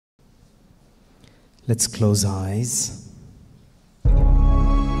Let's close our eyes.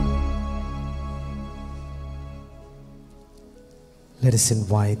 Let us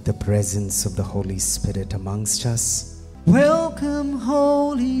invite the presence of the Holy Spirit amongst us. Welcome,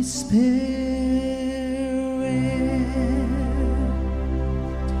 Holy Spirit.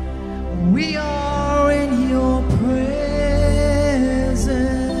 We are in your presence.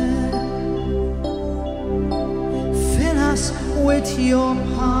 Fill us with your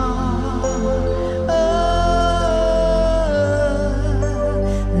power.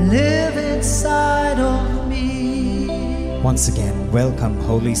 Live inside of me. Once again, welcome,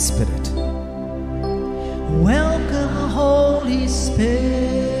 Holy Spirit. Welcome, Holy Spirit.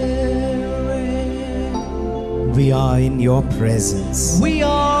 We are in your presence. We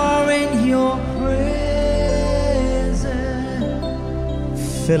are in your presence.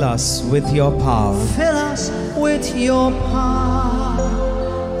 Fill us with your power. Fill us with your power.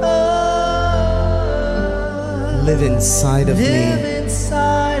 Live inside of Live me.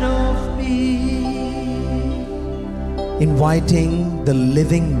 inside of me. Inviting the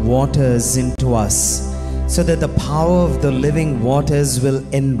living waters into us, so that the power of the living waters will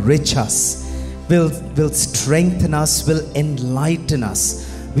enrich us, will strengthen us, will enlighten us.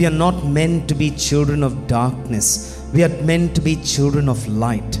 We are not meant to be children of darkness. We are meant to be children of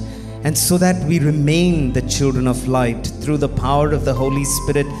light. And so that we remain the children of light through the power of the Holy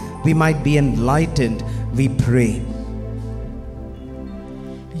Spirit, we might be enlightened, we pray.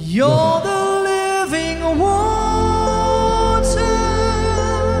 You're the living water,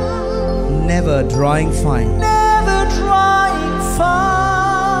 Never drawing fine, never drying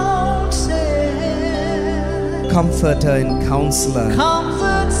fountain, Comforter and Counselor,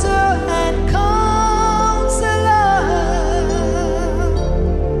 comforter and counselor.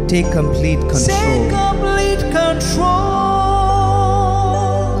 take complete control. Take complete control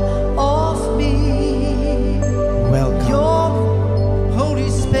of me. Welcome. Your Holy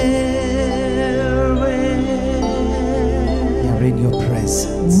Spirit. We are in your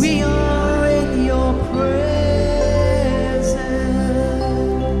presence. We are in your presence.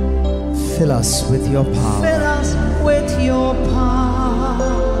 Fill us with your power. Fill us with your power.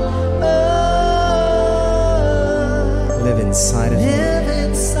 Live inside of me. Live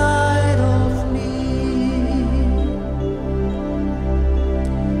inside of me.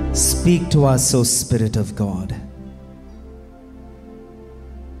 Speak to us, O Spirit of God.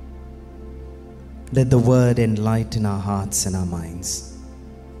 Let the word enlighten our hearts and our minds.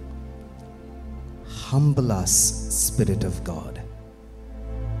 Humble us, Spirit of God.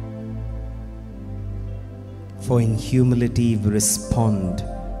 For in humility we respond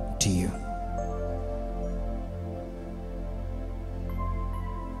to you.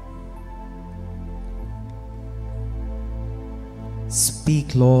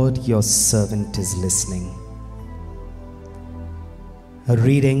 Speak, Lord, your servant is listening. A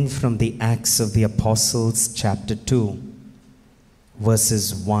reading from the Acts of the Apostles, chapter 2,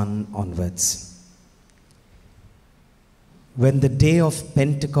 verses 1 onwards. When the day of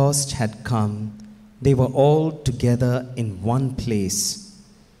Pentecost had come, they were all together in one place.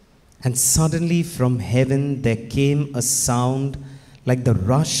 And suddenly from heaven there came a sound like the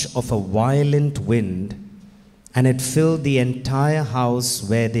rush of a violent wind, and it filled the entire house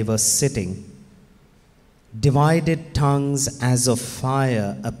where they were sitting. Divided tongues as of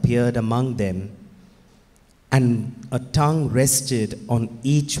fire appeared among them, and a tongue rested on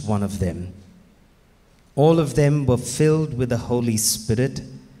each one of them. All of them were filled with the Holy Spirit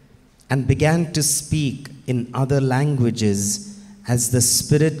and began to speak in other languages as the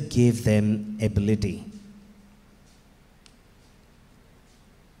Spirit gave them ability.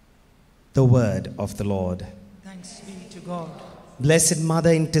 The word of the Lord. Thanks be to God. Blessed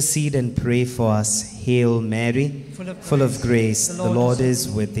Mother, intercede and pray for us. Hail Mary, full of grace, the Lord is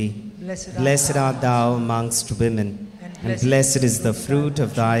with thee. Blessed art thou amongst women, and blessed is the fruit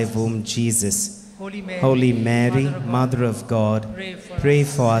of thy womb, Jesus. Holy Mary, Mother of God, pray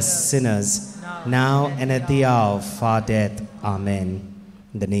for us sinners, now and at the hour of our death. Amen.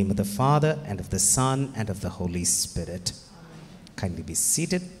 In the name of the Father, and of the Son, and of the Holy Spirit. Kindly be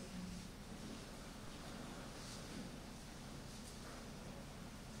seated.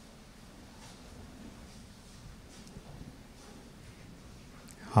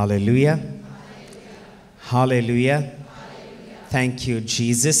 Hallelujah. Hallelujah. Thank you,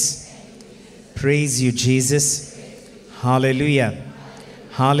 Jesus. Praise you, Jesus. Hallelujah.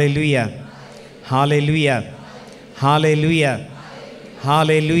 Hallelujah. Hallelujah. Hallelujah.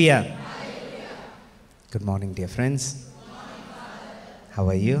 Hallelujah. Good morning, dear friends. How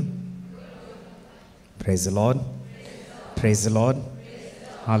are you? Praise the Lord. Praise the Lord.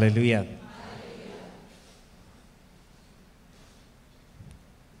 Hallelujah.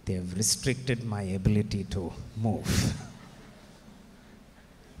 they've restricted my ability to move.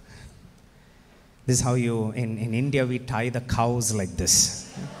 This is how in India we tie the cows like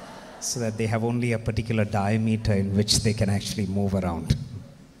this, so that they have only a particular diameter in which they can actually move around.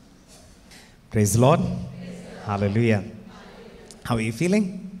 Praise the Lord. Hallelujah. How are you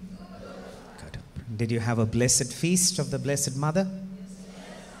feeling? Good. Did you have a blessed feast of the Blessed Mother?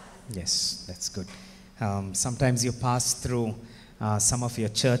 Yes, that's good. Sometimes you pass through some of your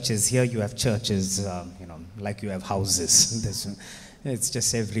churches. Here you have churches, like you have houses. It's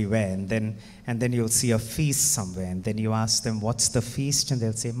just everywhere. And then you'll see a feast somewhere. And then you ask them, what's the feast? And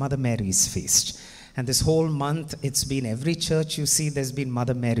they'll say, Mother Mary's feast. And this whole month, it's been every church you see, there's been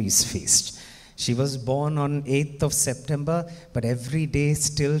Mother Mary's feast. She was born on 8th of September, but every day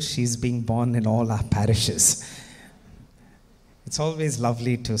still she's being born in all our parishes. It's always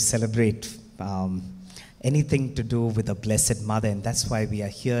lovely to celebrate anything to do with the Blessed Mother, and that's why we are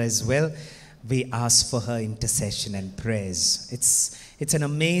here as well. We ask for her intercession and prayers. It's an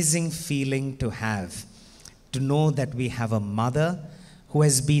amazing feeling to have, to know that we have a mother who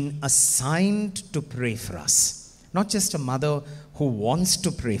has been assigned to pray for us. Not just a mother who wants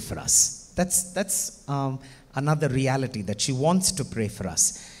to pray for us. That's another reality, that she wants to pray for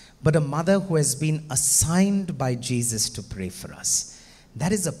us. But a mother who has been assigned by Jesus to pray for us.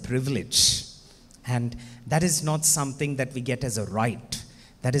 That is a privilege. And that is not something that we get as a right.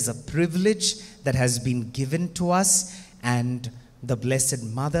 That is a privilege that has been given to us. And the Blessed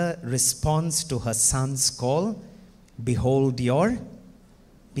Mother responds to her son's call. Behold your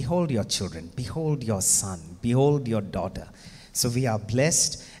children. Behold your son. Behold your daughter. So we are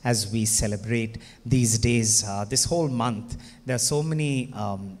blessed as we celebrate these days. This whole month, there are so many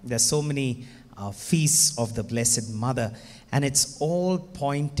feasts of the Blessed Mother, and it's all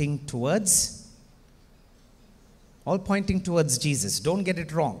pointing towards Jesus. Don't get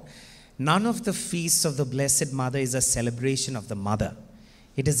it wrong. None of the feasts of the Blessed Mother is a celebration of the Mother.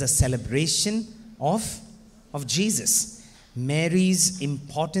 It is a celebration of Jesus. Mary's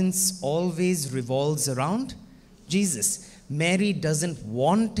importance always revolves around Jesus. Mary doesn't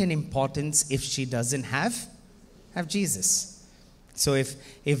want an importance if she doesn't have Jesus. So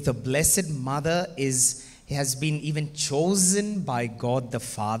if the Blessed Mother has been even chosen by God the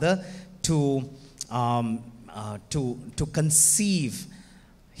Father to conceive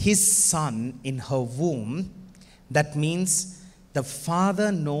his son in her womb, that means the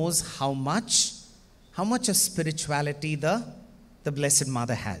Father knows how much of spirituality the Blessed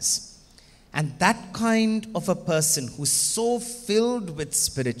Mother has. And that kind of a person who's so filled with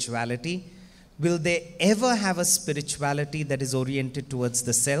spirituality, will they ever have a spirituality that is oriented towards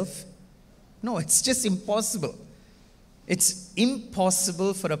the self? No, it's just impossible. It's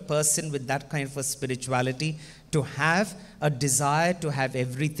impossible for a person with that kind of a spirituality to have a desire to have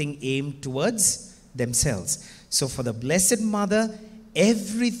everything aimed towards themselves. So for the Blessed Mother,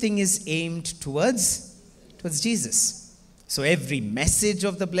 everything is aimed towards Jesus. So every message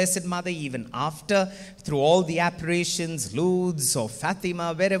of the Blessed Mother, even after, through all the apparitions, Lourdes or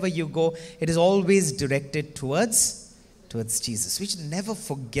Fatima, wherever you go, it is always directed towards Jesus. We should never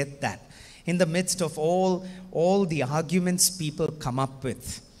forget that. In the midst of all the arguments people come up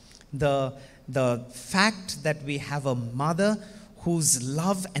with, the fact that we have a mother whose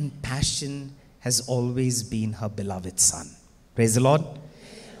love and passion has always been her beloved son. Praise the Lord.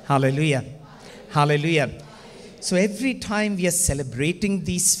 Hallelujah. Hallelujah. So every time we are celebrating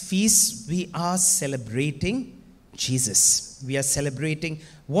these feasts, we are celebrating Jesus. We are celebrating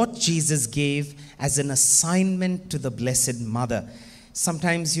what Jesus gave as an assignment to the Blessed Mother.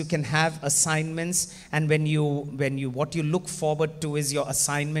 Sometimes you can have assignments, and what you look forward to is your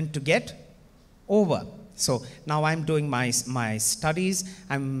assignment to get over. So now I'm doing my studies,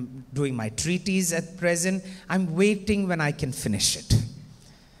 I'm doing my treatise at present. I'm waiting when I can finish it.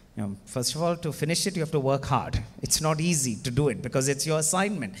 First of all, to finish it, you have to work hard. It's not easy to do it because it's your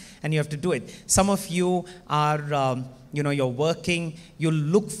assignment and you have to do it. Some of you are, you're working. You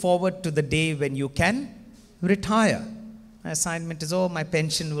look forward to the day when you can retire. My assignment is, my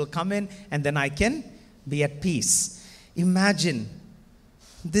pension will come in and then I can be at peace. Imagine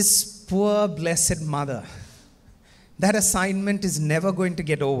this poor Blessed Mother. That assignment is never going to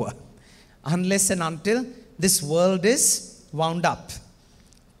get over unless and until this world is wound up.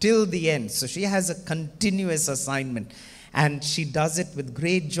 Till the end. So she has a continuous assignment, and she does it with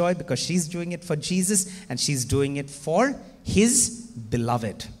great joy because she's doing it for Jesus and she's doing it for his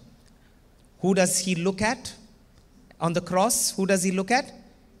beloved. Who does he look at on the cross? Who does he look at?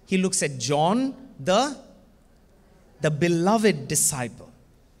 He looks at John, the beloved disciple.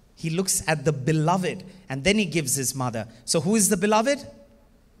 He looks at the beloved, and then he gives his mother. So who is the beloved?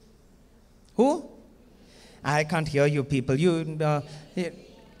 Who? I can't hear you people.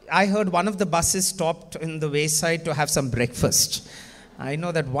 I heard one of the buses stopped in the wayside to have some breakfast. I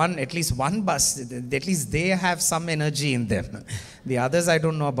know that at least one bus, at least they have some energy in them. The others, I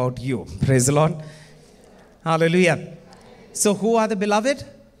don't know about you. Praise the Lord. Hallelujah. So who are the beloved?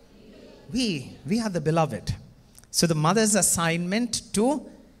 We are the beloved. So the mother's assignment to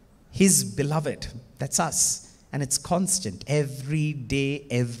his beloved, that's us. And it's constant, every day,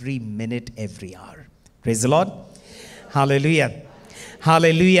 every minute, every hour. Praise the Lord. Hallelujah.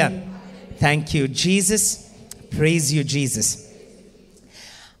 Hallelujah. Thank you, Jesus. Praise you, Jesus.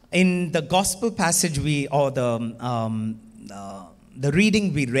 In the gospel passage the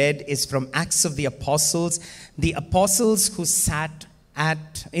reading we read is from Acts of the Apostles. The apostles who sat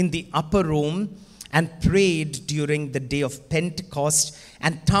in the upper room and prayed during the day of Pentecost,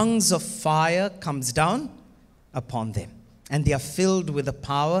 and tongues of fire comes down upon them, and they are filled with the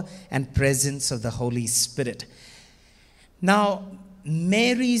power and presence of the Holy Spirit. Now,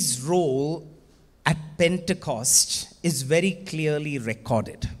 Mary's role at Pentecost is very clearly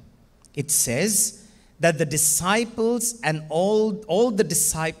recorded. It says that the disciples and all the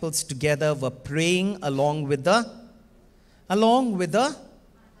disciples together were praying along with the,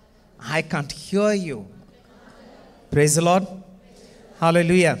 I can't hear you. Praise the Lord.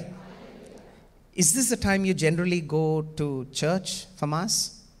 Hallelujah. Is this the time you generally go to church for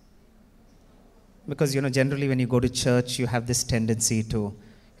Mass? Because, generally when you go to church, you have this tendency to,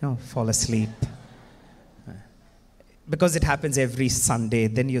 fall asleep. Because it happens every Sunday,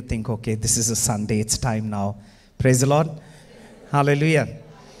 then you think, okay, this is a Sunday, it's time now. Praise the Lord. Hallelujah.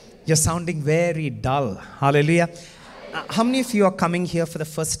 You're sounding very dull. Hallelujah. How many of you are coming here for the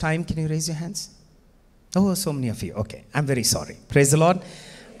first time? Can you raise your hands? Oh, so many of you. Okay, I'm very sorry. Praise the Lord.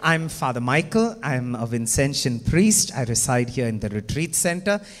 I'm Father Michael. I'm a Vincentian priest. I reside here in the retreat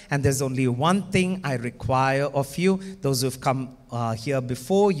center. And there's only one thing I require of you. Those who've come here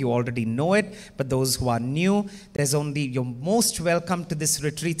before, you already know it. But those who are new, you're most welcome to this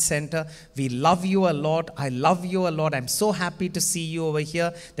retreat center. We love you a lot. I love you a lot. I'm so happy to see you over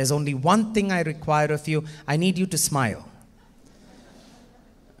here. There's only one thing I require of you. I need you to smile.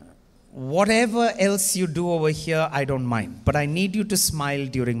 Whatever else you do over here, I don't mind. But I need you to smile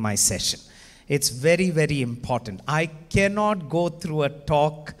during my session. It's very, very important. I cannot go through a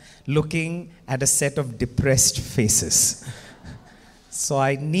talk looking at a set of depressed faces. So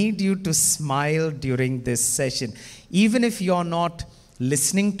I need you to smile during this session. Even if you're not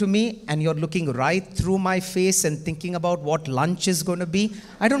listening to me and you're looking right through my face and thinking about what lunch is going to be,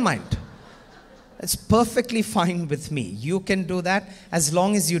 I don't mind. It's perfectly fine with me. You can do that as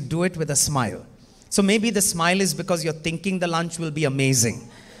long as you do it with a smile. So maybe the smile is because you're thinking the lunch will be amazing.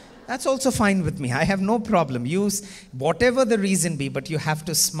 That's also fine with me. I have no problem. Use whatever the reason be, but you have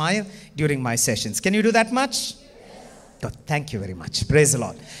to smile during my sessions. Can you do that much? Yes. Oh, thank you very much. Praise the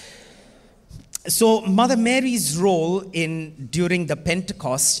Lord. So Mother Mary's role during the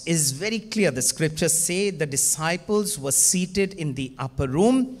Pentecost is very clear. The scriptures say the disciples were seated in the upper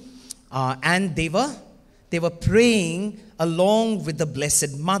room. And they were praying along with the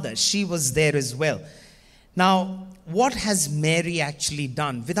Blessed Mother. She was there as well. Now, what has Mary actually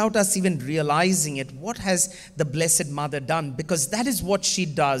done? Without us even realizing it, what has the Blessed Mother done? Because that is what she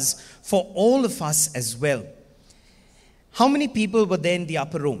does for all of us as well. How many people were there in the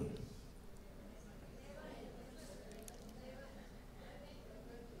upper room?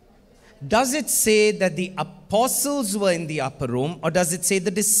 Does it say that the apostles were in the upper room, or does it say the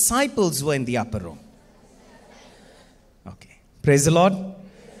disciples were in the upper room? Okay. Praise the Lord.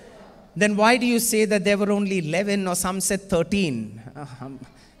 Then why do you say that there were only 11, or some said 13?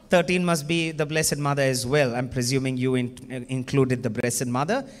 13 must be the Blessed Mother as well. I'm presuming you included the Blessed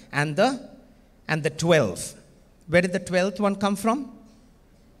Mother and the 12. Where did the 12th one come from?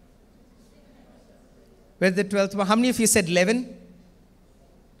 Where did the 12th one? How many of you said 11?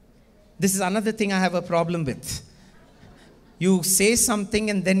 This is another thing I have a problem with. You say something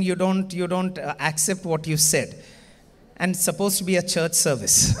and then you don't accept what you said. And it's supposed to be a church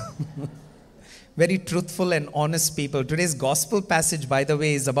service. Very truthful and honest people. Today's gospel passage, by the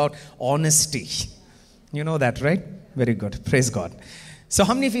way, is about honesty. You know that, right? Very good. Praise God. So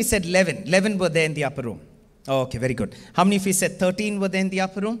how many of you said 11? 11 were there in the upper room. Oh, okay, very good. How many of you said 13 were there in the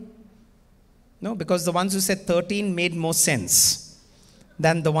upper room? No, because the ones who said 13 made more sense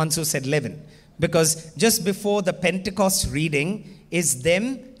than the ones who said 11. Because just before the Pentecost reading is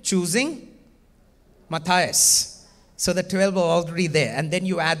them choosing Matthias. So the 12 were already there. And then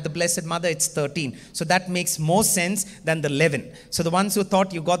you add the Blessed Mother, it's 13. So that makes more sense than the 11. So the ones who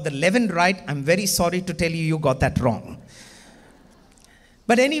thought you got the 11 right, I'm very sorry to tell you, you got that wrong.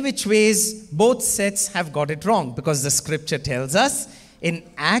 But any which ways, both sets have got it wrong, because the scripture tells us in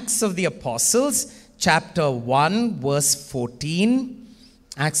Acts of the Apostles, chapter 1, verse 14,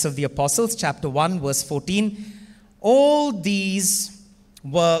 Acts of the Apostles, chapter 1, verse 14, all these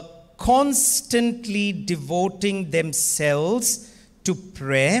were constantly devoting themselves to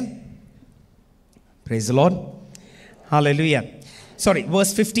prayer. Praise the Lord. Hallelujah. Sorry,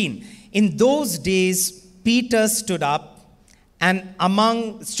 verse 15. In those days, Peter stood up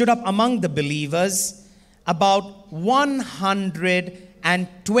among the believers, about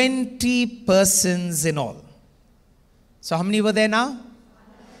 120 persons in all. So how many were there now?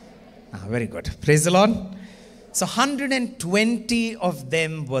 Very good. Praise the Lord. So 120 of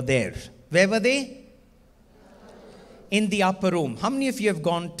them were there. Where were they? In the upper room. How many of you have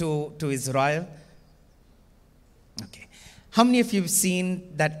gone to Israel? Okay. How many of you have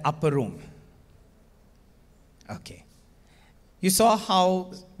seen that upper room? Okay. You saw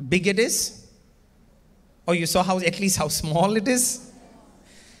how big it is? Or you saw at least how small it is?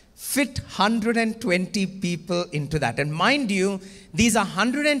 Fit 120 people into that. And mind you, these are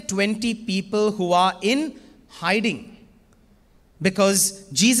 120 people who are in hiding, because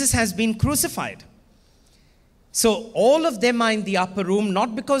Jesus has been crucified. So all of them are in the upper room,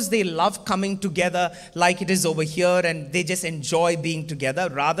 not because they love coming together like it is over here and they just enjoy being together.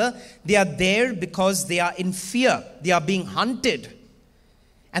 Rather, they are there because they are in fear. They are being hunted.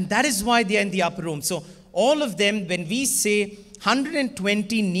 And that is why they are in the upper room. So all of them, when we say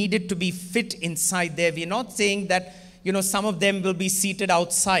 120 needed to be fit inside there, we're not saying that, some of them will be seated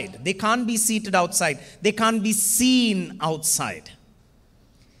outside. They can't be seated outside. They can't be seen outside.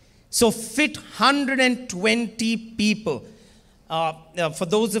 So fit 120 people. For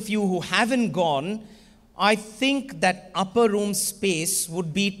those of you who haven't gone, I think that upper room space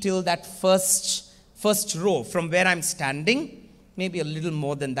would be till that first row from where I'm standing, maybe a little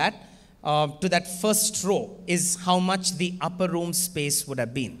more than that, to that first row is how much the upper room space would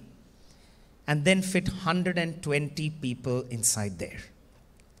have been. And then fit 120 people inside there.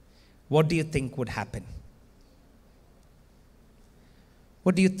 What do you think would happen?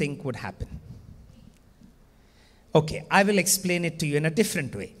 What do you think would happen? Okay, I will explain it to you in a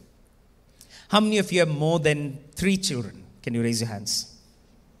different way. How many of you have more than 3 children? Can you raise your hands?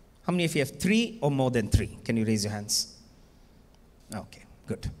 How many of you have 3 or more than 3? Can you raise your hands? Okay,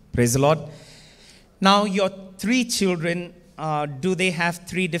 good. Praise the Lord. Now, your 3 children, do they have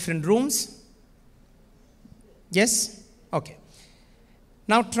 3 different rooms? Yes? Okay.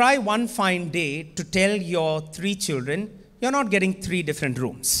 Now, try one fine day to tell your 3 children, you're not getting 3 different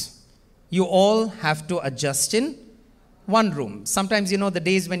rooms. You all have to adjust in one room. Sometimes, the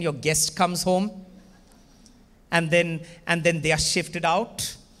days when your guest comes home and then they are shifted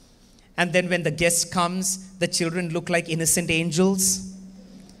out. And then when the guest comes, the children look like innocent angels.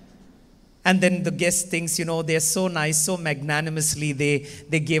 And then the guest thinks, they're so nice, so magnanimously,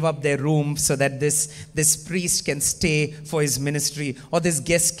 they gave up their room so that this priest can stay for his ministry, or this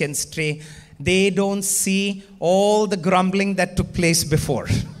guest can stay. They don't see all the grumbling that took place before.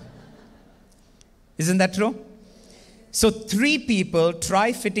 Isn't that true? So 3 people,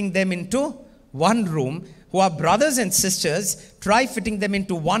 try fitting them into one room, who are brothers and sisters, try fitting them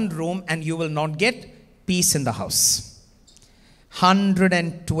into one room and you will not get peace in the house.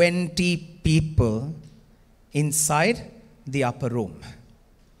 120 people inside the upper room.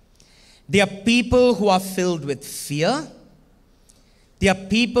 They are people who are filled with fear. They are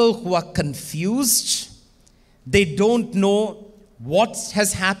people who are confused. They don't know what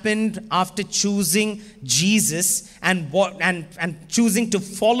has happened after choosing Jesus and choosing to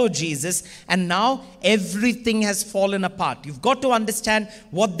follow Jesus, and now everything has fallen apart. You've got to understand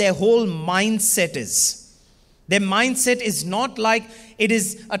what their whole mindset is. Their mindset is not like it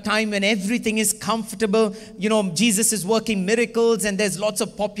is a time when everything is comfortable. Jesus is working miracles and there's lots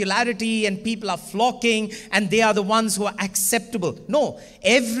of popularity and people are flocking and they are the ones who are acceptable. No,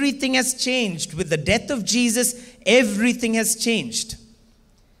 everything has changed. With the death of Jesus, everything has changed.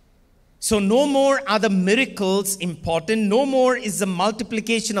 So no more are the miracles important. No more is the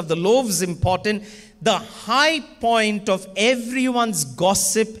multiplication of the loaves important. The high point of everyone's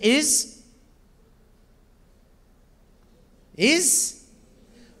gossip is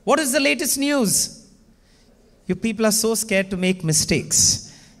what is the latest news? You people are so scared to make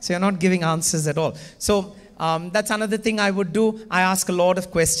mistakes. So you're not giving answers at all. So that's another thing I would do. I ask a lot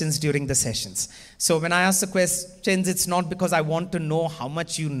of questions during the sessions. So when I ask the questions, it's not because I want to know how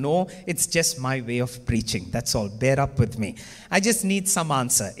much you know. It's just my way of preaching. That's all. Bear up with me. I just need some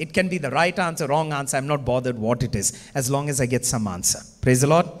answer. It can be the right answer, wrong answer. I'm not bothered what it is, as long as I get some answer. Praise the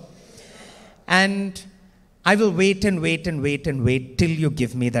Lord. And I will wait and wait and wait and wait till you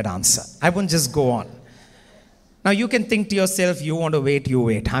give me that answer. I won't just go on. Now you can think to yourself, you want to wait, you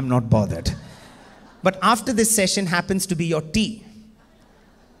wait. I'm not bothered. But after this session happens to be your tea.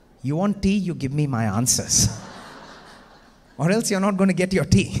 You want tea, you give me my answers. Or else you're not going to get your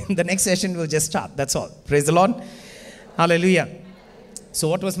tea. The next session will just start. That's all. Praise the Lord. Hallelujah. So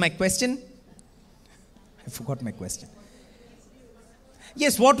what was my question? I forgot my question.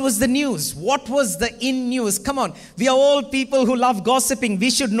 Yes, what was the news? What was the in news? Come on. We are all people who love gossiping.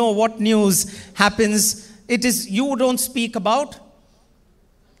 We should know what news happens. It is you don't speak about.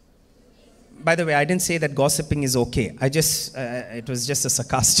 By the way, I didn't say that gossiping is okay. It was just a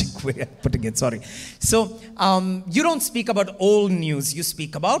sarcastic way of putting it, sorry. So, you don't speak about old news. You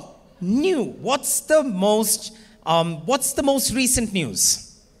speak about new. What's the most recent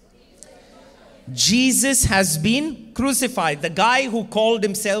news? Jesus has been crucified. The guy who called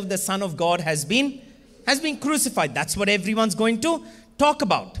himself the Son of God has been crucified. That's what everyone's going to talk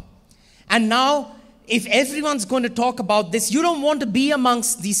about. And now, if everyone's going to talk about this, you don't want to be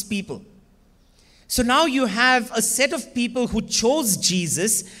amongst these people. So now you have a set of people who chose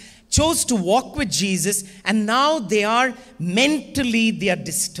Jesus, chose to walk with Jesus, and now they are mentally, they are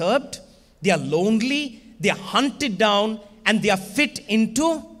disturbed, they are lonely, they are hunted down, and they are fit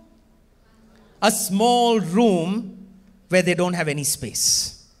into a small room where they don't have any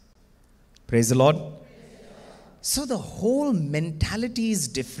space. Praise the Lord. So the whole mentality is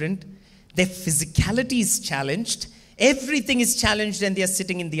different. Their physicality is challenged. Everything is challenged, and they are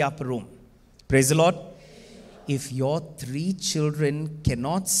sitting in the upper room. Praise the Lord. If your 3 children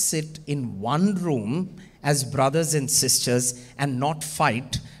cannot sit in one room as brothers and sisters and not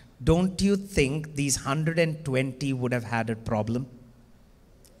fight, don't you think these 120 would have had a problem?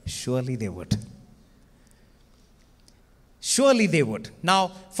 Surely they would. Surely they would.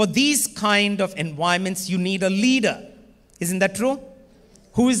 Now, for these kind of environments, you need a leader. Isn't that true?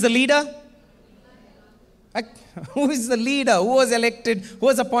 Who is the leader? Who is the leader? Who was elected? Who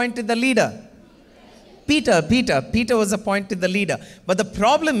was appointed the leader? Peter was appointed the leader. But the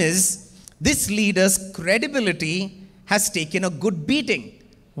problem is, this leader's credibility has taken a good beating.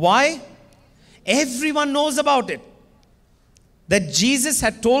 Why? Everyone knows about it. That Jesus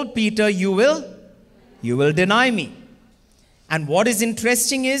had told Peter, you will deny me. And what is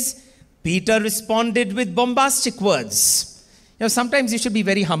interesting is, Peter responded with bombastic words. Sometimes you should be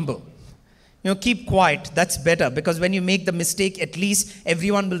very humble. Keep quiet. That's better, because when you make the mistake, at least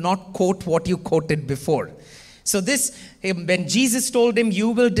everyone will not quote what you quoted before. So when Jesus told him, you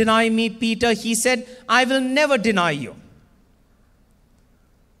will deny me, Peter, he said, I will never deny you.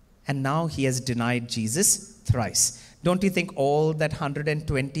 And now he has denied Jesus thrice. Don't you think all that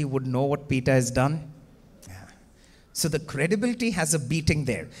 120 would know what Peter has done? Yeah. So the credibility has a beating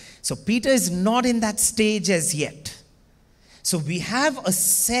there. So Peter is not in that stage as yet. So we have a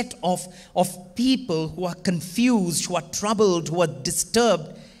set of people who are confused, who are troubled, who are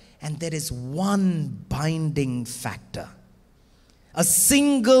disturbed. And there is one binding factor. A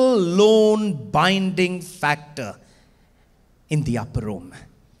single lone binding factor in the upper room.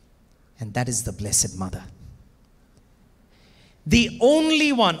 And that is the Blessed Mother. The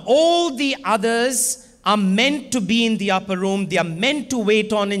only one. All the others are meant to be in the upper room. They are meant to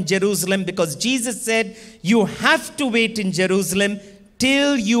wait on in Jerusalem, because Jesus said, you have to wait in Jerusalem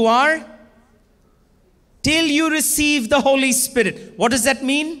till you receive the Holy Spirit. What does that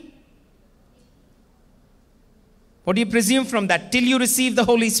mean? What do you presume from that? Till you receive the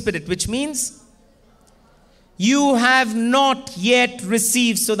Holy Spirit, which means you have not yet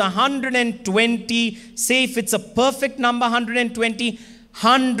received. So the 120, say if it's a perfect number, 120,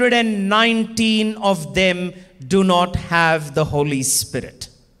 119 of them do not have the Holy Spirit.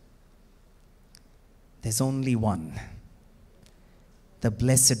 There's only one. The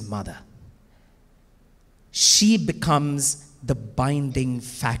Blessed Mother. She becomes the binding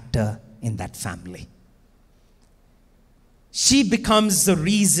factor in that family. She becomes the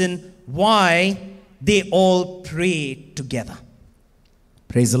reason why they all pray together.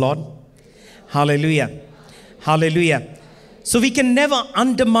 Praise the Lord. Hallelujah. Hallelujah. So we can never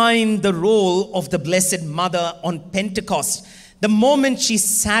undermine the role of the Blessed Mother on Pentecost. The moment she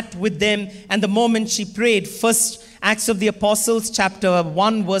sat with them and the moment she prayed, first Acts of the Apostles, chapter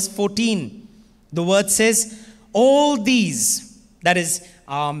 1, verse 14, the word says, all these, that is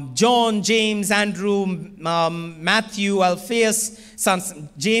John, James, Andrew, Matthew, Alphaeus,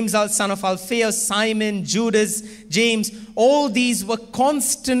 James, son of Alphaeus, Simon, Judas, James, all these were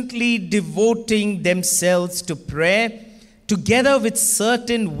constantly devoting themselves to prayer, together with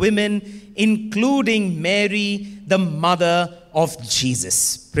certain women, including Mary, the mother of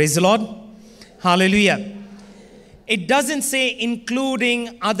Jesus. Praise the Lord. Hallelujah. it doesn't say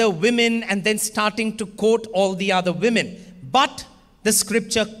including other women and then starting to quote all the other women. But the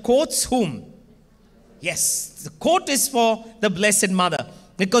scripture quotes whom? Yes, the quote is for the Blessed Mother,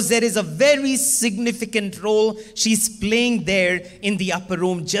 because there is a very significant role she's playing there in the upper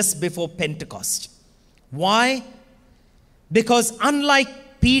room just before Pentecost. Why? Because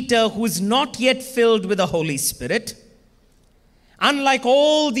unlike Peter, who is not yet filled with the Holy Spirit, unlike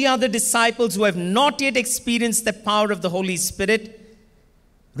all the other disciples who have not yet experienced the power of the Holy Spirit,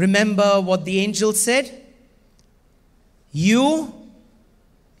 remember what the angel said? You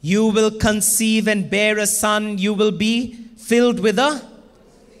will conceive and bear a son. You will be filled with the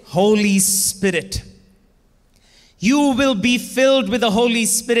Holy Spirit. You will be filled with the Holy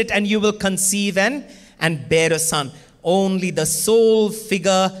Spirit and you will conceive and bear a son. Only the sole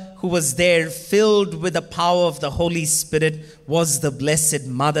figure who was there filled with the power of the Holy Spirit was the Blessed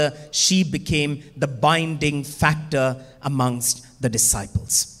Mother. She became the binding factor amongst the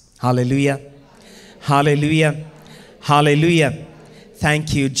disciples. Hallelujah. Hallelujah. Hallelujah.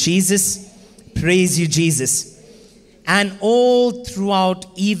 Thank you, Jesus. Praise you, Jesus. And all throughout,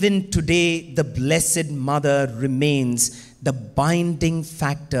 even today, the Blessed Mother remains the binding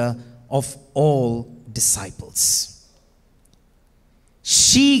factor of all disciples.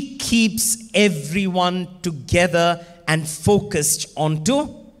 She keeps everyone together and focused onto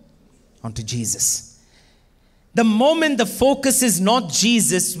Jesus. The moment the focus is not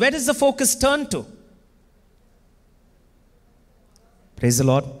Jesus, where does the focus turn to? Praise the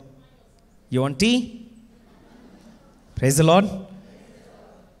Lord. You want tea? Praise the Lord.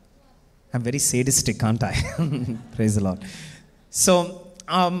 I'm very sadistic, aren't I? Praise the Lord. So,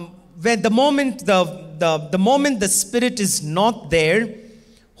 when the moment the Spirit is not there,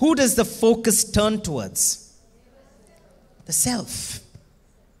 who does the focus turn towards? The self.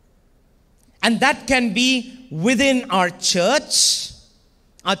 And that can be within our church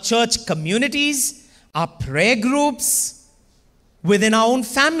communities, our prayer groups, within our own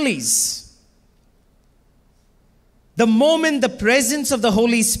families. The moment the presence of the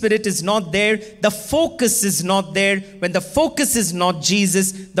Holy Spirit is not there, the focus is not there. When the focus is not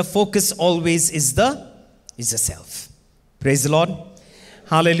Jesus, the focus always is the self. Praise the Lord.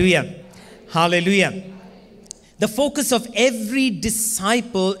 Hallelujah. Hallelujah. The focus of every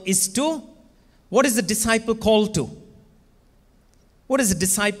disciple is to, what is the disciple called to? What is the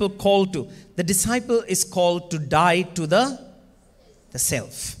disciple called to? The disciple is called to die to the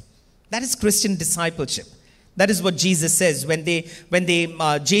self. That is Christian discipleship. That is what Jesus says. When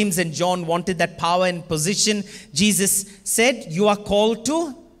James and John wanted that power and position, Jesus said, you're called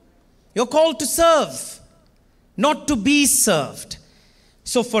to serve, not to be served.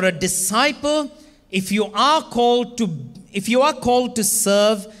 So for a disciple, if you are called to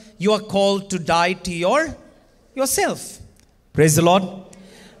serve, you are called to die to yourself. Praise the Lord.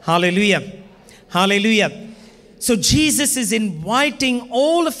 Hallelujah. Hallelujah. So Jesus is inviting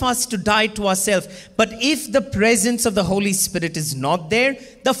all of us to die to ourselves. But if the presence of the Holy Spirit is not there,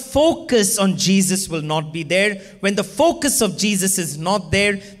 the focus on Jesus will not be there. When the focus of Jesus is not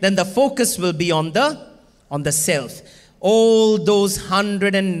there, then the focus will be on the self. All those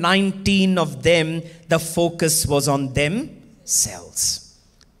 119 of them, the focus was on themselves.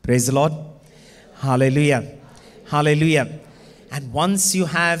 Praise the Lord. Hallelujah. Hallelujah. And once you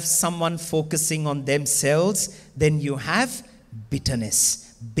have someone focusing on themselves, then you have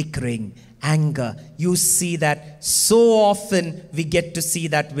bitterness, bickering, anger. You see that so often. We get to see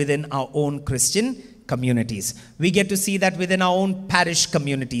that within our own Christian communities. We get to see that within our own parish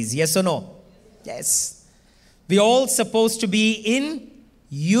communities. Yes or no? Yes. We're all supposed to be in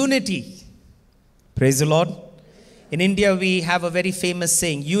unity. Praise the Lord. In India, we have a very famous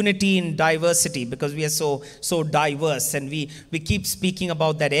saying, unity in diversity, because we are so diverse. And we keep speaking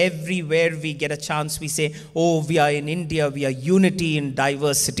about that everywhere we get a chance. We say, oh, we are in India, we are unity in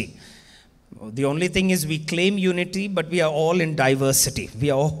diversity. The only thing is we claim unity, but we are all in diversity. We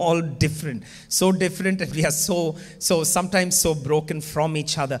are all different, and we are so sometimes so broken from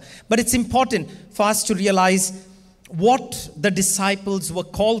each other. But it's important for us to realize what the disciples were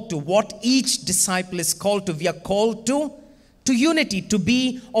called to, what each disciple is called to. We are called to unity, to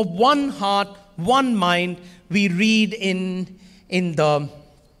be of one heart, one mind. We read in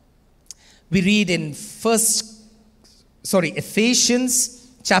Ephesians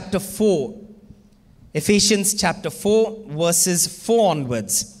chapter 4. Ephesians chapter 4, verses 4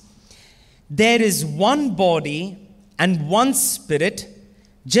 onwards. There is one body and one Spirit,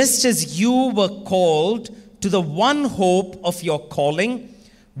 just as you were called to the one hope of your calling,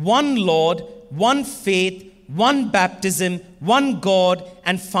 one Lord, one faith, one baptism, one God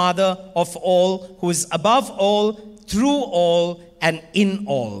and Father of all, who is above all, through all, and in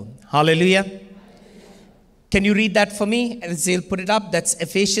all. Hallelujah. Can you read that for me? And Zale put it up. That's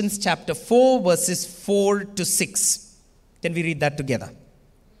Ephesians chapter 4, verses 4 to 6. Can we read that together?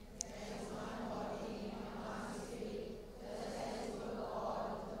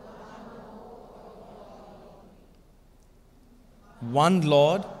 One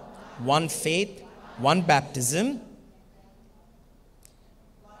Lord, one faith, one baptism,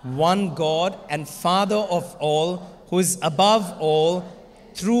 one God and Father of all, who is above all,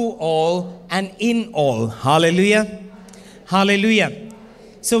 through all, and in all. Hallelujah. Hallelujah.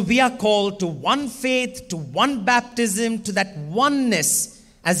 So we are called to one faith, to one baptism, to that oneness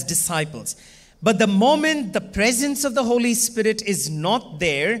as disciples. But the moment the presence of the Holy Spirit is not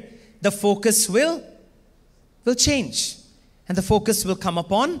there, the focus will change. And the focus will come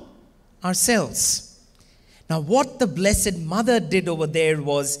upon ourselves. Now, what the Blessed Mother did over there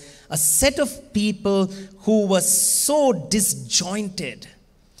was a set of people who were so disjointed.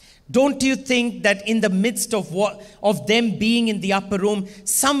 Don't you think that in the midst of them being in the upper room,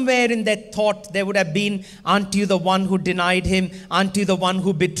 somewhere in their thought there would have been, aren't you the one who denied him? Aren't you the one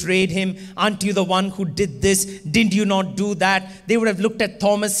who betrayed him? Aren't you the one who did this? Did you not do that? They would have looked at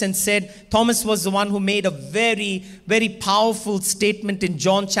Thomas and said, Thomas was the one who made a very, very powerful statement in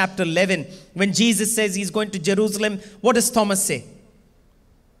John chapter 11. When Jesus says he's going to Jerusalem, what does Thomas say?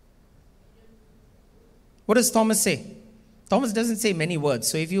 What does Thomas say? Thomas doesn't say many words.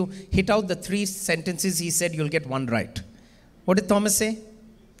 So if you hit out the 3 sentences he said, you'll get one right. What did Thomas say?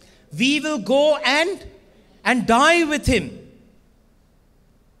 We will go and die with him.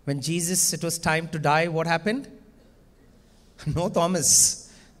 When Jesus, it was time to die, what happened? No Thomas.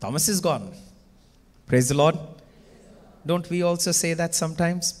 Thomas is gone. Praise the Lord. Don't we also say that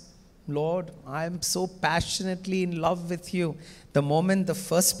sometimes? Lord, I am so passionately in love with you. The moment the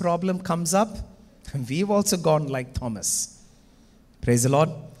first problem comes up, we've also gone like Thomas. Praise the Lord.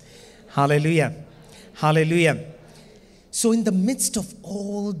 Hallelujah. Hallelujah. So in the midst of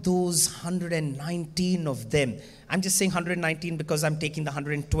all those 119 of them, I'm just saying 119 because I'm taking the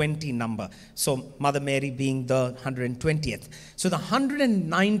 120 number. So Mother Mary being the 120th. So the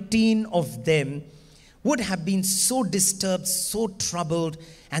 119 of them would have been so disturbed, so troubled,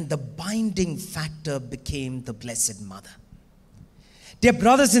 and the binding factor became the Blessed Mother. Dear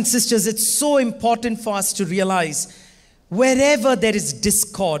brothers and sisters, it's so important for us to realize wherever there is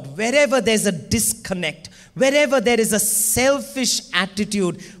discord, wherever there's a disconnect, wherever there is a selfish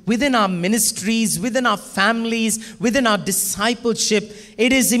attitude within our ministries, within our families, within our discipleship,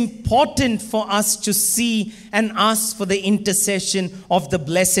 it is important for us to see and ask for the intercession of the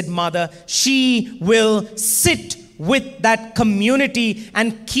Blessed Mother. She will sit with that community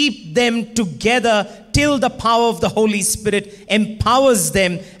and keep them together till the power of the Holy Spirit empowers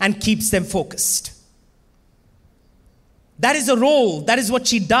them and keeps them focused. That is a role. That is what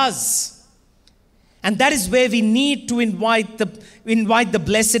she does. And that is where we need to invite the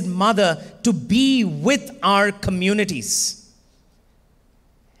Blessed Mother to be with our communities.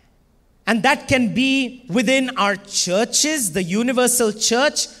 And that can be within our churches, the universal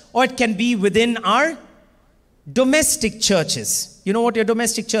church, or it can be within our domestic churches. You know what your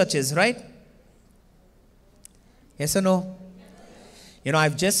domestic church is, right? Yes or no? You know,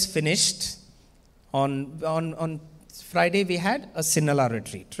 I've just finished on Friday we had a Sinhala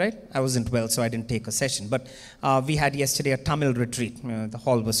retreat, right? I wasn't well, so I didn't take a session. But we had yesterday a Tamil retreat. The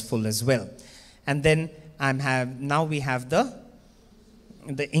hall was full as well. And then now we have the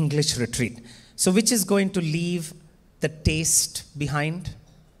English retreat. So which is going to leave the taste behind?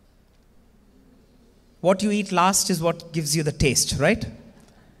 What you eat last is what gives you the taste, right?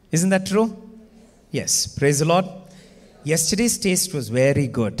 Isn't that true? Yes. Praise the Lord. Yesterday's taste was very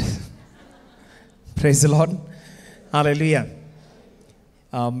good. Praise the Lord. Hallelujah.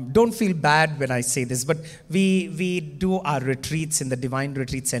 Don't feel bad when I say this, but we do our retreats in the Divine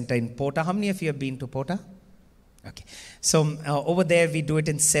Retreat Center in Pota. How many of you have been to Pota? Okay. So over there we do it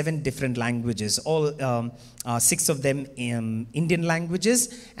in 7 different languages. All 6 of them in Indian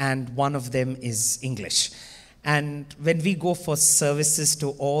languages and 1 of them is English. And when we go for services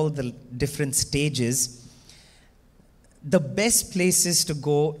to all the different stages, the best places to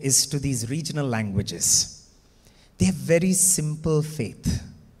go is to these regional languages. They have very simple faith.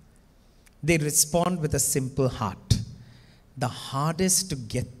 They respond with a simple heart. The hardest to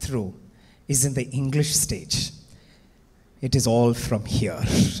get through is in the English stage. It is all from here.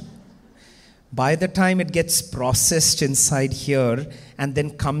 By the time it gets processed inside here and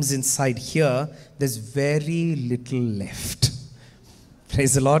then comes inside here, there's very little left.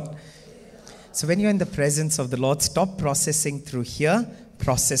 Praise the Lord. So when you're in the presence of the Lord, stop processing through here,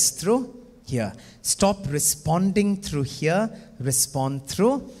 process through here. Stop responding through here. Respond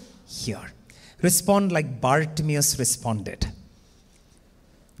through here. Respond like Bartimaeus responded.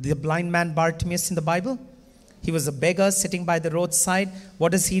 The blind man Bartimaeus in the Bible, he was a beggar sitting by the roadside.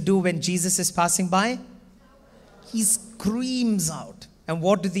 What does he do when Jesus is passing by? He screams out. And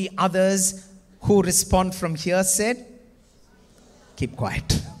what do the others who respond from here said? Keep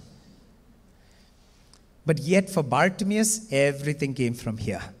quiet. But yet for Bartimaeus, everything came from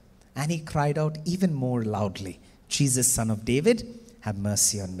here. And he cried out even more loudly, Jesus, Son of David, have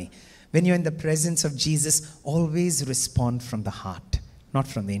mercy on me. When you're in the presence of Jesus, always respond from the heart, not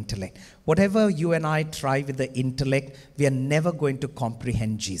from the intellect. Whatever you and I try with the intellect, we are never going to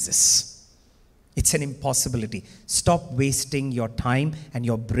comprehend Jesus. It's an impossibility. Stop wasting your time and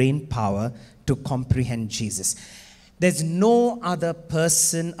your brain power to comprehend Jesus. There's no other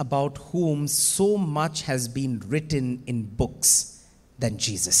person about whom so much has been written in books than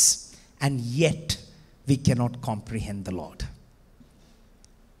Jesus. And yet, we cannot comprehend the Lord.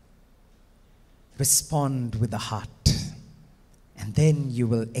 Respond with the heart. And then you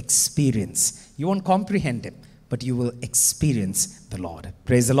will experience. You won't comprehend Him, but you will experience the Lord.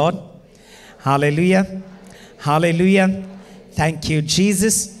 Praise the Lord. Hallelujah. Hallelujah. Thank you,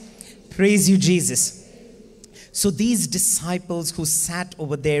 Jesus. Praise you, Jesus. So these disciples who sat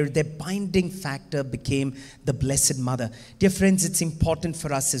over there, their binding factor became the Blessed Mother. Dear friends, it's important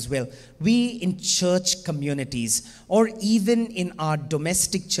for us as well. We in church communities, or even in our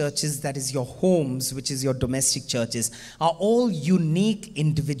domestic churches, that is your homes, which is your domestic churches, are all unique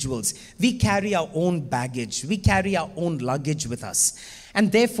individuals. We carry our own baggage. We carry our own luggage with us.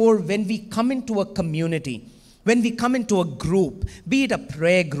 And therefore, when we come into a community, when we come into a group, be it a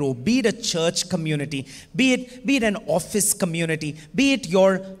prayer group, be it a church community, be it an office community, be it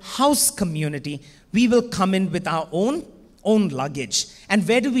your house community, we will come in with our own luggage. And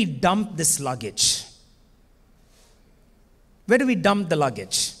where do we dump this luggage? Where do we dump the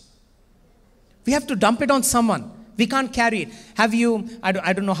luggage? We have to dump it on someone. We can't carry it. Have you, I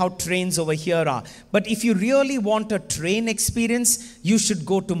don't know how trains over here are, but if you really want a train experience, you should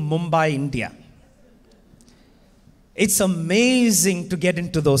go to Mumbai, India. It's amazing to get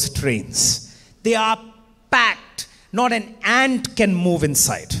into those trains. They are packed. Not an ant can move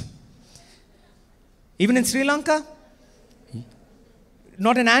inside. Even in Sri Lanka,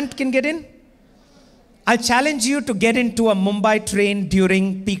 not an ant can get in. I challenge you to get into a Mumbai train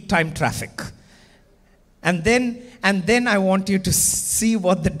during peak time traffic. And then I want you to see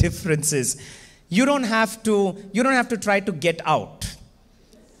what the difference is. You don't have to try to get out.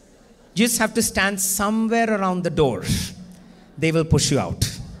 You just have to stand somewhere around the door. They will push you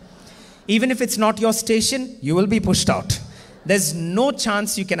out. Even if it's not your station, you will be pushed out. There's no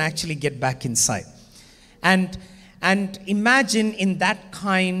chance you can actually get back inside. And imagine in that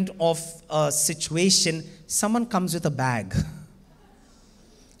kind of situation, someone comes with a bag.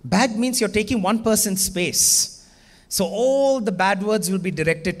 Bag means you're taking one person's space. So all the bad words will be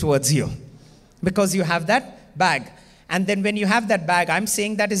directed towards you because you have that bag. And then when you have that bag, I'm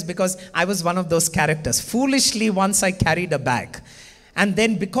saying that is because I was one of those characters. Foolishly, once I carried a bag. And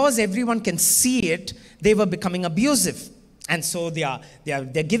then because everyone can see it, they were becoming abusive. And so they're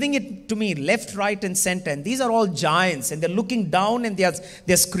giving it to me left, right, and center. And these are all giants. And they're looking down and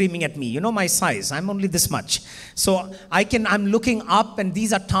they're screaming at me. You know my size. I'm only this much. So I'm looking up and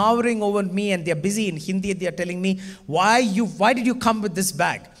these are towering over me. And they're busy in Hindi. They're telling me, why did you come with this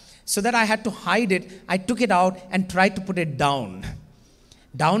bag? So that I had to hide it, I took it out and tried to put it down.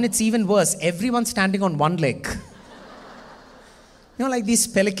 Down, it's even worse. Everyone's standing on one leg. You know, like these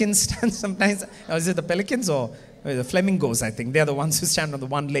pelicans stand sometimes. Is it the pelicans or the flamingos, I think. They're the ones who stand on the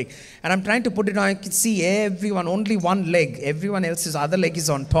one leg. And I'm trying to put it on. I can see everyone, only one leg. Everyone else's other leg is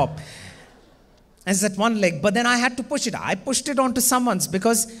on top. And it's that one leg. But then I had to push it. I pushed it onto someone's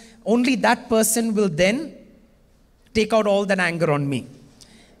because only that person will then take out all that anger on me.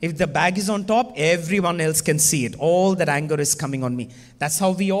 If the bag is on top, everyone else can see it. All that anger is coming on me. That's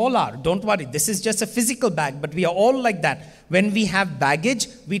how we all are. Don't worry. This is just a physical bag, but we are all like that. When we have baggage,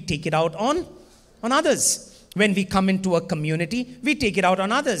 we take it out on others. When we come into a community, we take it out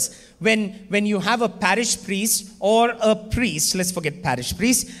on others. When you have a parish priest or a priest, let's forget parish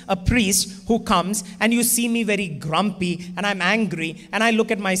priest, a priest who comes and you see me very grumpy and I'm angry and I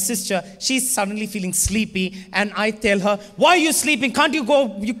look at my sister, she's suddenly feeling sleepy and I tell her, why are you sleeping?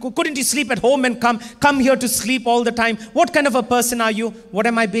 Couldn't you sleep at home and come here to sleep all the time? What kind of a person are you? What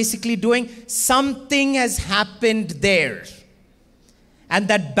am I basically doing? Something has happened there. And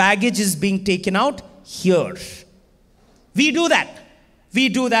that baggage is being taken out here. We do that. We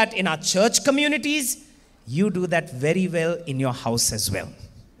do that in our church communities. You do that very well in your house as well.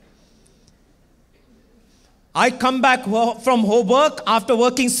 I come back from work after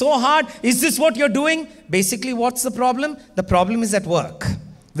working so hard. Is this what you're doing? Basically, what's the problem? The problem is at work.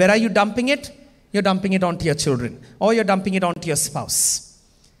 Where are you dumping it? You're dumping it onto your children, or you're dumping it onto your spouse.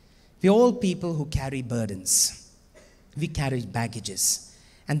 We're all people who carry burdens. We carry baggages,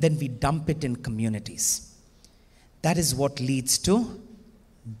 and then we dump it in communities. That is what leads to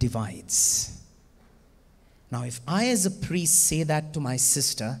divides. Now, if I as a priest say that to my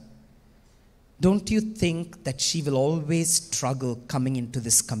sister, don't you think that she will always struggle coming into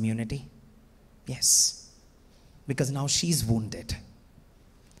this community? Yes, because now she's wounded.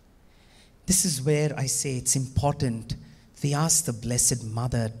 This is where I say it's important we ask the Blessed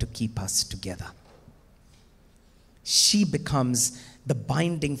Mother to keep us together. She becomes the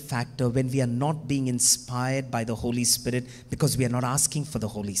binding factor when we are not being inspired by the Holy Spirit because we are not asking for the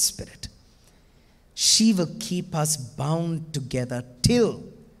Holy Spirit. She will keep us bound together till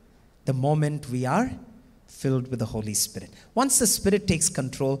the moment we are filled with the Holy Spirit. Once the Spirit takes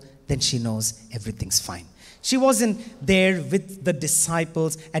control, then she knows everything's fine. She wasn't there with the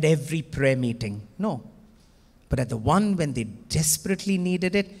disciples at every prayer meeting. No. But at the one when they desperately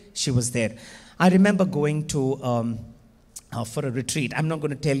needed it, she was there. I remember going to for a retreat. I'm not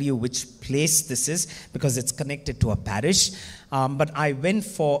going to tell you which place this is because it's connected to a parish. But I went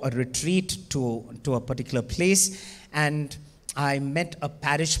for a retreat to a particular place, and I met a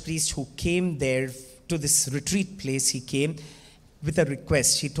parish priest who came there to this retreat place. He came with a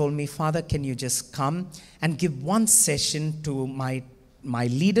request. He told me, Father, can you just come and give one session to my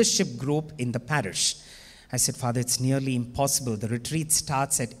leadership group in the parish? I said, Father, it's nearly impossible. The retreat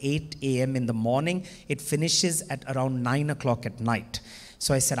starts at 8 a.m. in the morning. It finishes at around 9 o'clock at night.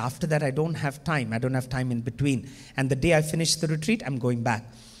 So I said, after that, I don't have time. I don't have time in between. And the day I finish the retreat, I'm going back.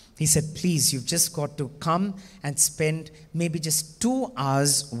 He said, please, you've just got to come and spend maybe just 2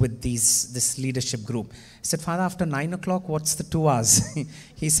 hours with this leadership group. I said, Father, after 9 o'clock, what's the 2 hours?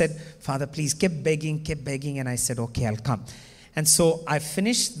 He said, Father, please, kept begging. And I said, okay, I'll come. And so I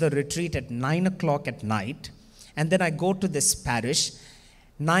finished the retreat at 9 o'clock at night. And then I go to this parish.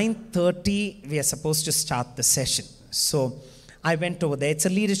 9:30, we are supposed to start the session. So I went over there. It's a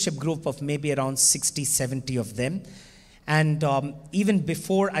leadership group of maybe around 60, 70 of them. And even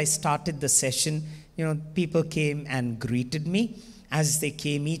before I started the session, people came and greeted me. As they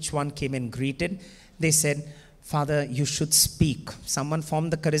came, each one came and greeted. They said, Father, you should speak. Someone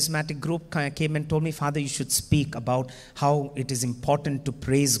from the charismatic group came and told me, Father, you should speak about how it is important to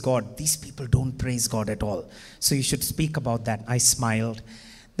praise God. These people don't praise God at all. So you should speak about that. I smiled.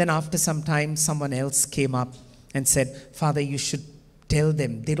 Then after some time, someone else came up and said, Father, you should tell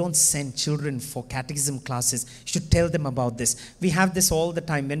them. They don't send children for catechism classes. You should tell them about this. We have this all the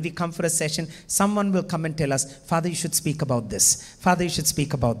time. When we come for a session, someone will come and tell us, Father, you should speak about this. Father, you should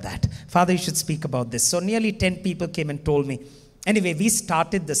speak about that. Father, you should speak about this. So nearly 10 people came and told me. Anyway, we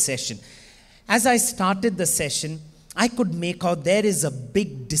started the session. As I started the session, I could make out there is a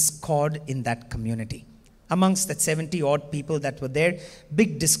big discord in that community. Amongst that 70 odd people that were there,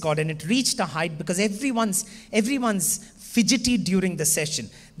 big discord. And it reached a height because everyone's fidgety during the session.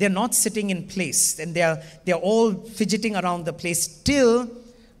 They're not sitting in place, and they're all fidgeting around the place till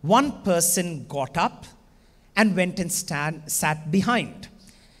one person got up and went and sat behind.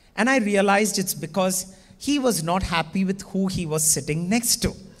 And I realized it's because he was not happy with who he was sitting next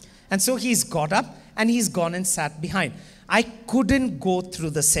to. And so he's got up and he's gone and sat behind. I couldn't go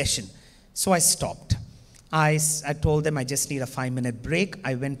through the session, so I stopped. I told them I just need a 5-minute break.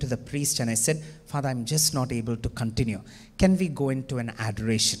 I went to the priest and I said, Father, I'm just not able to continue. Can we go into an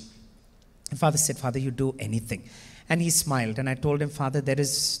adoration? And Father said, Father, you do anything. And he smiled. And I told him, Father, there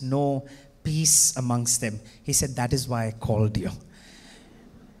is no peace amongst them. He said, that is why I called you.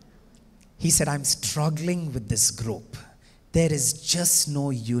 He said, I'm struggling with this group. There is just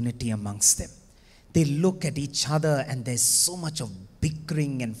no unity amongst them. They look at each other and there's so much of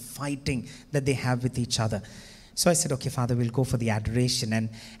bickering and fighting that they have with each other. So I said, okay, Father, we'll go for the adoration. And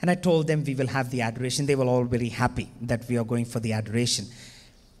I told them we will have the adoration. They were all very happy that we are going for the adoration.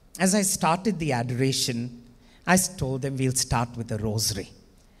 As I started the adoration, I told them we'll start with the rosary.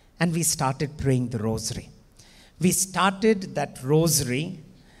 And we started praying the rosary. We started that rosary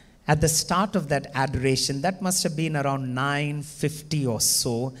at the start of that adoration. That must have been around 9:50 or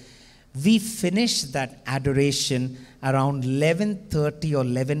so. We finished that adoration around 11:30 or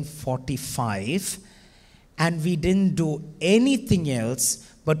 11:45, and we didn't do anything else,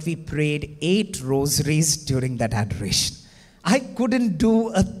 but we prayed 8 rosaries during that adoration. I couldn't do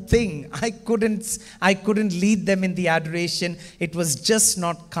a thing. I couldn't lead them in the adoration. It was just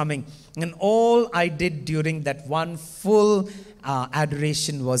not coming. And all I did during that one full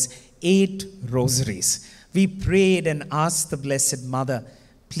adoration was 8 rosaries. We prayed and asked the Blessed Mother,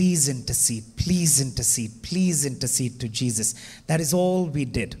 please intercede, please intercede, please intercede to Jesus. That is all we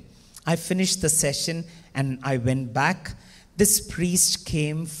did. I finished the session and I went back. This priest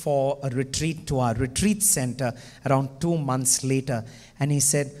came for a retreat to our retreat center around 2 months later. And he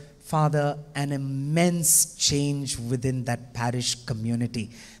said, Father, an immense change within that parish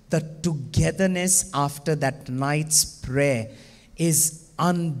community. The togetherness after that night's prayer is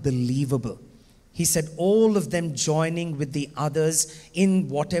unbelievable. He said all of them joining with the others in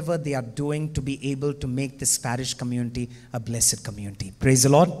whatever they are doing to be able to make this parish community a blessed community. Praise the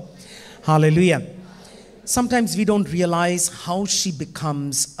Lord. Hallelujah. Sometimes we don't realize how she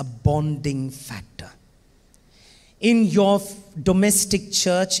becomes a bonding factor. In your domestic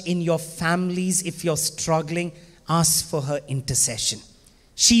church, in your families, if you're struggling, ask for her intercession.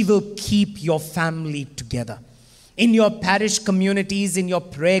 She will keep your family together. In your parish communities, in your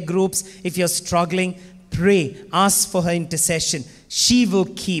prayer groups, if you're struggling, pray, ask for her intercession. She will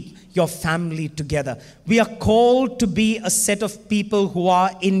keep your family together. We are called to be a set of people who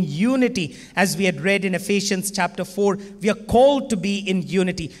are in unity. As we had read in Ephesians chapter 4, we are called to be in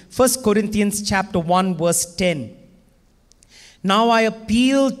unity. 1 Corinthians chapter 1 verse 10. Now I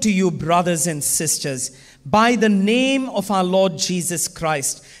appeal to you, brothers and sisters, by the name of our Lord Jesus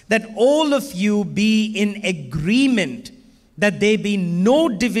Christ, that all of you be in agreement, that there be no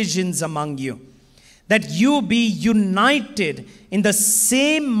divisions among you, that you be united in the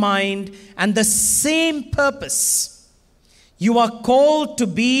same mind and the same purpose. You are called to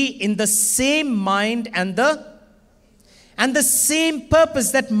be in the same mind and the same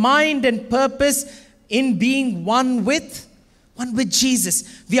purpose, that mind and purpose in being one with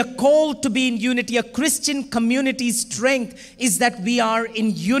Jesus. We are called to be in unity. A Christian community's strength is that we are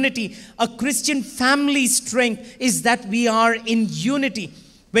in unity. A Christian family's strength is that we are in unity.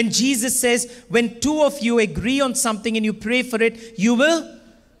 When Jesus says, when two of you agree on something and you pray for it, you will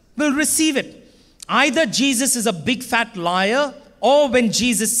receive it. Either Jesus is a big fat liar, or when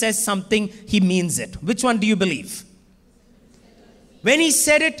Jesus says something, he means it. Which one do you believe? When he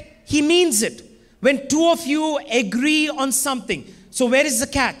said it, he means it. When two of you agree on something. So where is the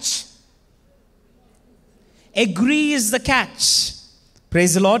catch? Agree is the catch.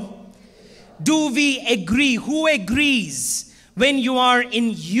 Praise the Lord. Do we agree? Who agrees? When you are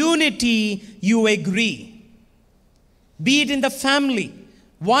in unity, you agree. Be it in the family.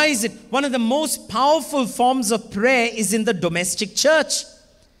 Why is it? One of the most powerful forms of prayer is in the domestic church.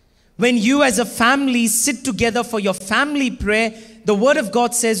 When you as a family sit together for your family prayer, the Word of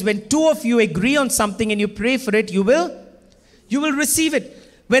God says when two of you agree on something and you pray for it, you will receive it.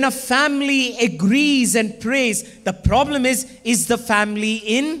 When a family agrees and prays, the problem is the family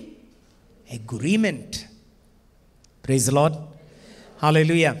in agreement? Praise the Lord.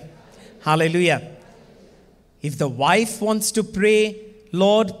 Hallelujah. Hallelujah. If the wife wants to pray,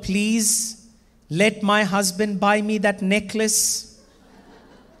 Lord, please let my husband buy me that necklace.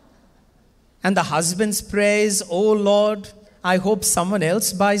 And the husband's prayer is, oh Lord, I hope someone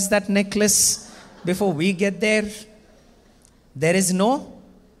else buys that necklace before we get there. There's no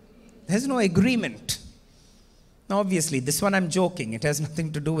agreement. Now obviously, this one I'm joking. It has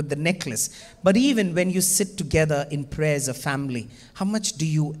nothing to do with the necklace. But even when you sit together in prayer as a family, how much do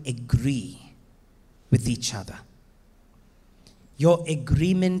you agree with each other? Your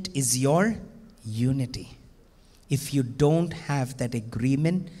agreement is your unity. If you don't have that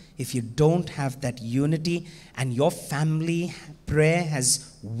agreement, if you don't have that unity, and your family prayer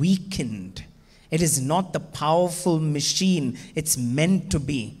has weakened, it is not the powerful machine it's meant to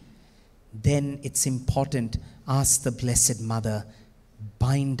be, then it's important. Ask the Blessed Mother,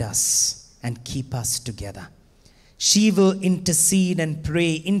 bind us and keep us together. She will intercede and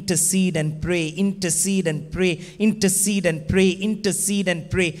pray, intercede and pray, intercede and pray, intercede and pray, intercede and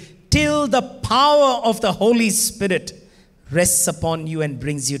pray, till the power of the Holy Spirit rests upon you and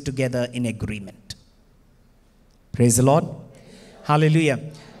brings you together in agreement. Praise the Lord. Hallelujah.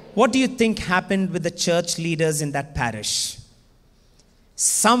 What do you think happened with the church leaders in that parish?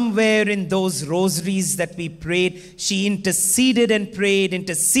 Somewhere in those rosaries that we prayed, she interceded and prayed,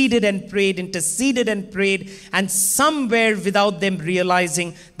 interceded and prayed, interceded and prayed, and somewhere without them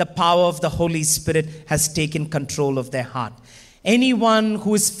realizing, the power of the Holy Spirit has taken control of their heart. Anyone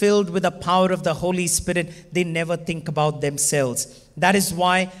who is filled with the power of the Holy Spirit, they never think about themselves. That is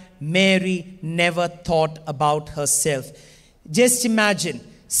why Mary never thought about herself. Just imagine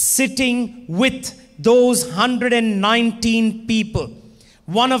sitting with those 119 people.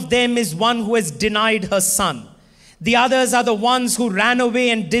 One of them is one who has denied her son. The others are the ones who ran away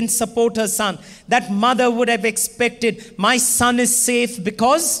and didn't support her son. That mother would have expected, my son is safe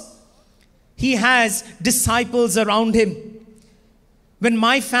because He has disciples around him. When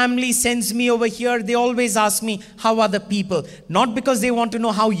my family sends me over here, they always ask me, how are the people? Not because they want to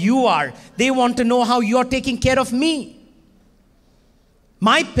know how you are. They want to know how you're taking care of me.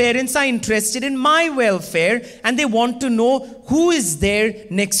 My parents are interested in my welfare, and they want to know who is there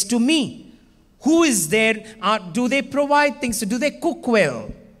next to me. Who is there? Do they provide things? Do they cook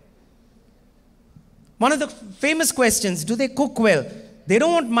well? One of the famous questions, do they cook well?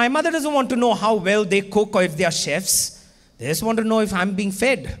 My mother doesn't want to know how well they cook or if they are chefs. They just want to know if I'm being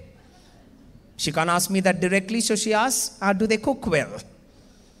fed. She can't ask me that directly, so she asks, do they cook well?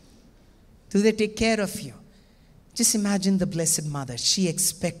 Do they take care of you? Just imagine the Blessed Mother. She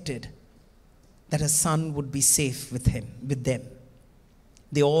expected that her son would be safe with them.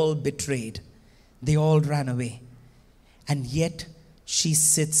 They all betrayed. They all ran away. And yet, she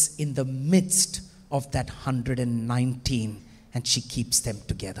sits in the midst of that 119 and she keeps them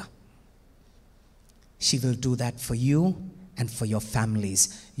together. She will do that for you and for your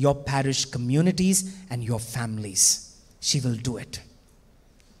families, your parish communities and your families. She will do it.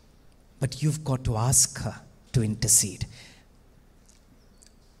 But you've got to ask her to intercede.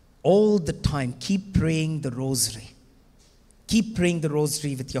 All the time, keep praying the rosary. Keep praying the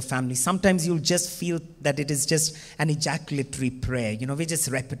rosary with your family. Sometimes you'll just feel that it is just an ejaculatory prayer. We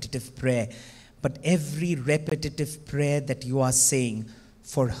just repetitive prayer. But every repetitive prayer that you are saying,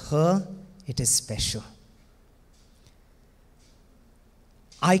 for her, it is special.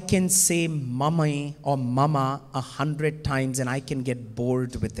 I can say mama or mama 100 times and I can get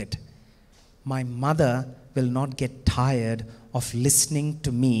bored with it. My mother will not get tired of listening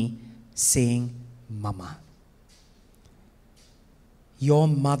to me saying mama. Your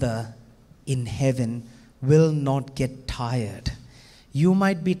mother in heaven will not get tired. You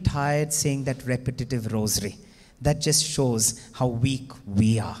might be tired saying that repetitive rosary. That just shows how weak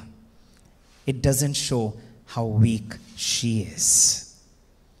we are. It doesn't show how weak she is.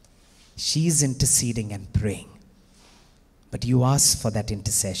 She is interceding and praying. But you ask for that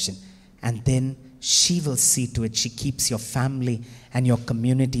intercession, and then she will see to it she keeps your family and your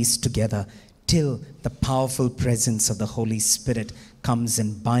communities together till the powerful presence of the Holy Spirit comes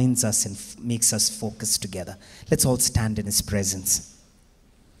and binds us and makes us focus together. Let's all stand in His presence.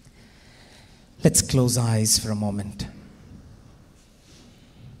 Let's close our eyes for a moment.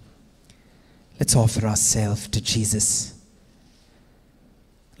 Let's offer ourselves to Jesus.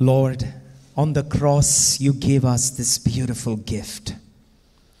 Lord, on the cross, you gave us this beautiful gift.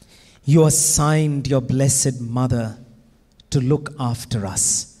 You assigned your Blessed Mother to look after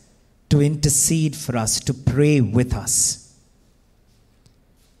us, to intercede for us, to pray with us.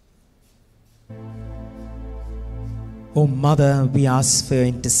 Oh Mother, we ask for your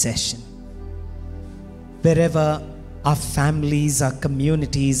intercession. Wherever our families, our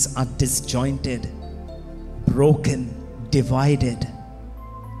communities are disjointed, broken, divided,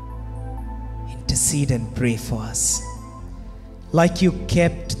 intercede and pray for us. Like you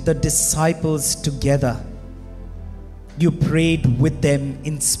kept the disciples together, you prayed with them,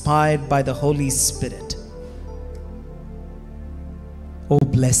 inspired by the Holy Spirit. Oh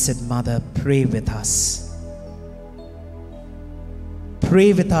Blessed Mother, pray with us.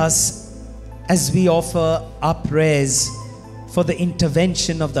 Pray with us as we offer our prayers for the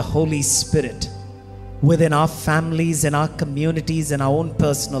intervention of the Holy Spirit within our families and our communities and our own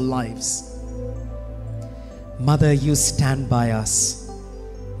personal lives. Mother, you stand by us.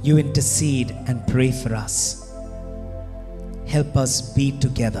 You intercede and pray for us. Help us be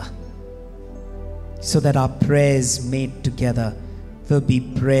together so that our prayers made together will be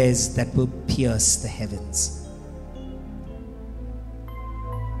prayers that will pierce the heavens.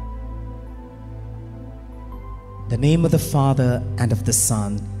 In the name of the Father, and of the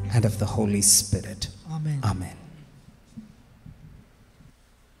Son, and of the Holy Spirit. Amen. Amen.